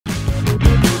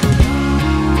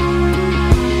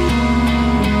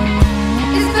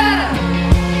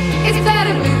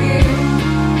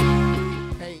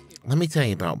tell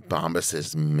you about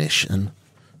Bombas's mission.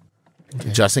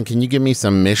 Okay. Justin, can you give me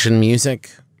some mission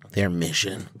music? Their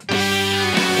mission.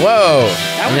 Whoa!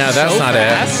 That's not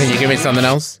it. Can you give me something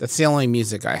else? That's the only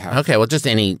music I have. Okay, well, just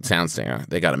any sound singer.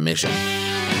 They got a mission.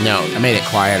 No, I made it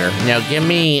quieter. Now, give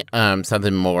me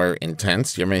something more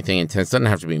intense. Do you have anything intense? Doesn't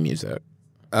have to be music.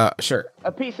 Sure.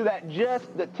 A piece of that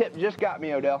the tip just got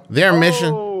me, Odell. Their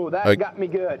mission. Oh, that got me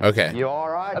good. Okay. You all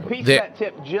right? A piece of that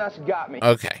tip just got me.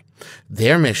 Okay.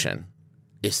 Their mission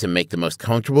is to make the most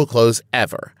comfortable clothes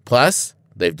ever. Plus,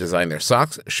 they've designed their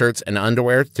socks, shirts, and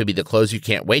underwear to be the clothes you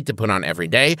can't wait to put on every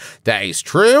day. That is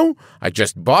true. I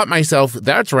just bought myself,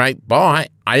 that's right, bought.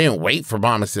 I didn't wait for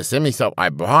Bombas to send me stuff. I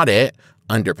bought it,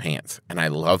 underpants, and I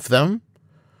love them.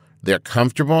 They're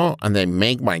comfortable, and they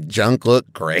make my junk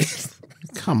look great.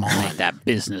 Come on. That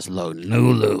business load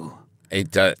Lulu.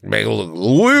 It does make it look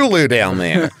Lulu down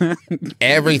there.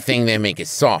 Everything they make is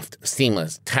soft,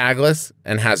 seamless, tagless,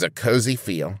 and has a cozy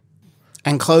feel.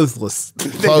 And clothesless.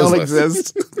 They don't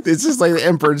exist. It's just like the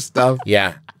Emperor stuff.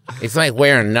 Yeah. It's like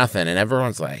wearing nothing, and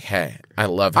everyone's like, hey, I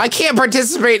love it. I can't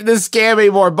participate in this scam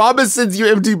anymore. Bombas sends you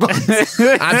empty buttons.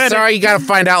 I'm sorry you got to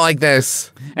find out like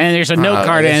this. And there's a note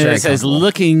card in it that says,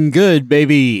 looking good,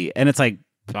 baby. And it's like,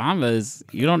 Bombas,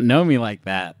 you don't know me like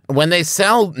that. When they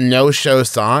sell no-show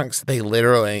socks, they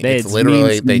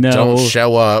don't don't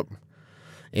show up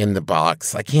in the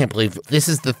box. I can't believe this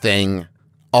is the thing.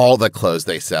 All the clothes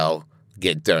they sell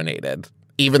get donated.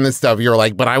 Even the stuff you're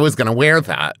like, but I was going to wear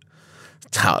that.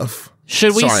 Tough.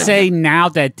 Should we say now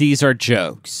that these are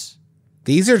jokes?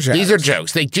 These are jokes. These are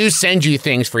jokes. They do send you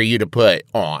things for you to put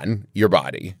on your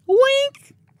body.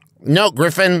 Wink. No,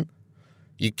 Griffin,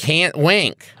 you can't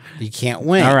wink. You can't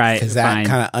wink. All right, because that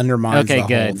kind of undermines the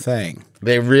whole thing.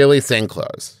 They really send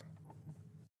clothes.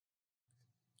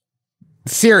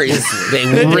 Seriously. They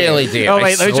really do. Oh,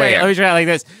 wait, let me try it like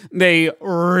this. They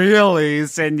really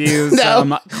send you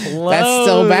some clothes. That's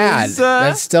still bad.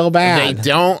 That's still bad.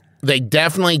 They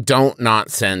definitely don't not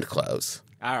send clothes.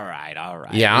 All right.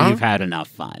 Yeah? We've had enough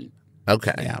fun.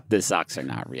 Okay. Yeah. The socks are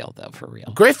not real, though, for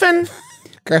real. Griffin,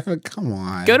 come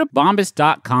on. Go to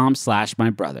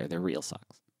bombas.com/mybrother. They're real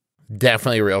socks.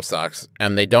 definitely real socks.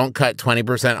 And they don't cut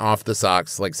 20% off the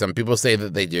socks like some people say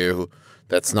that they do.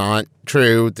 That's not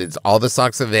true. It's all the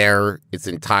socks are there. It's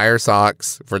entire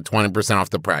socks for 20% off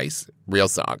the price. Real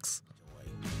socks.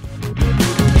 It's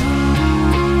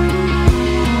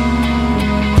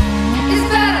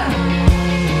better.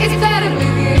 It's better.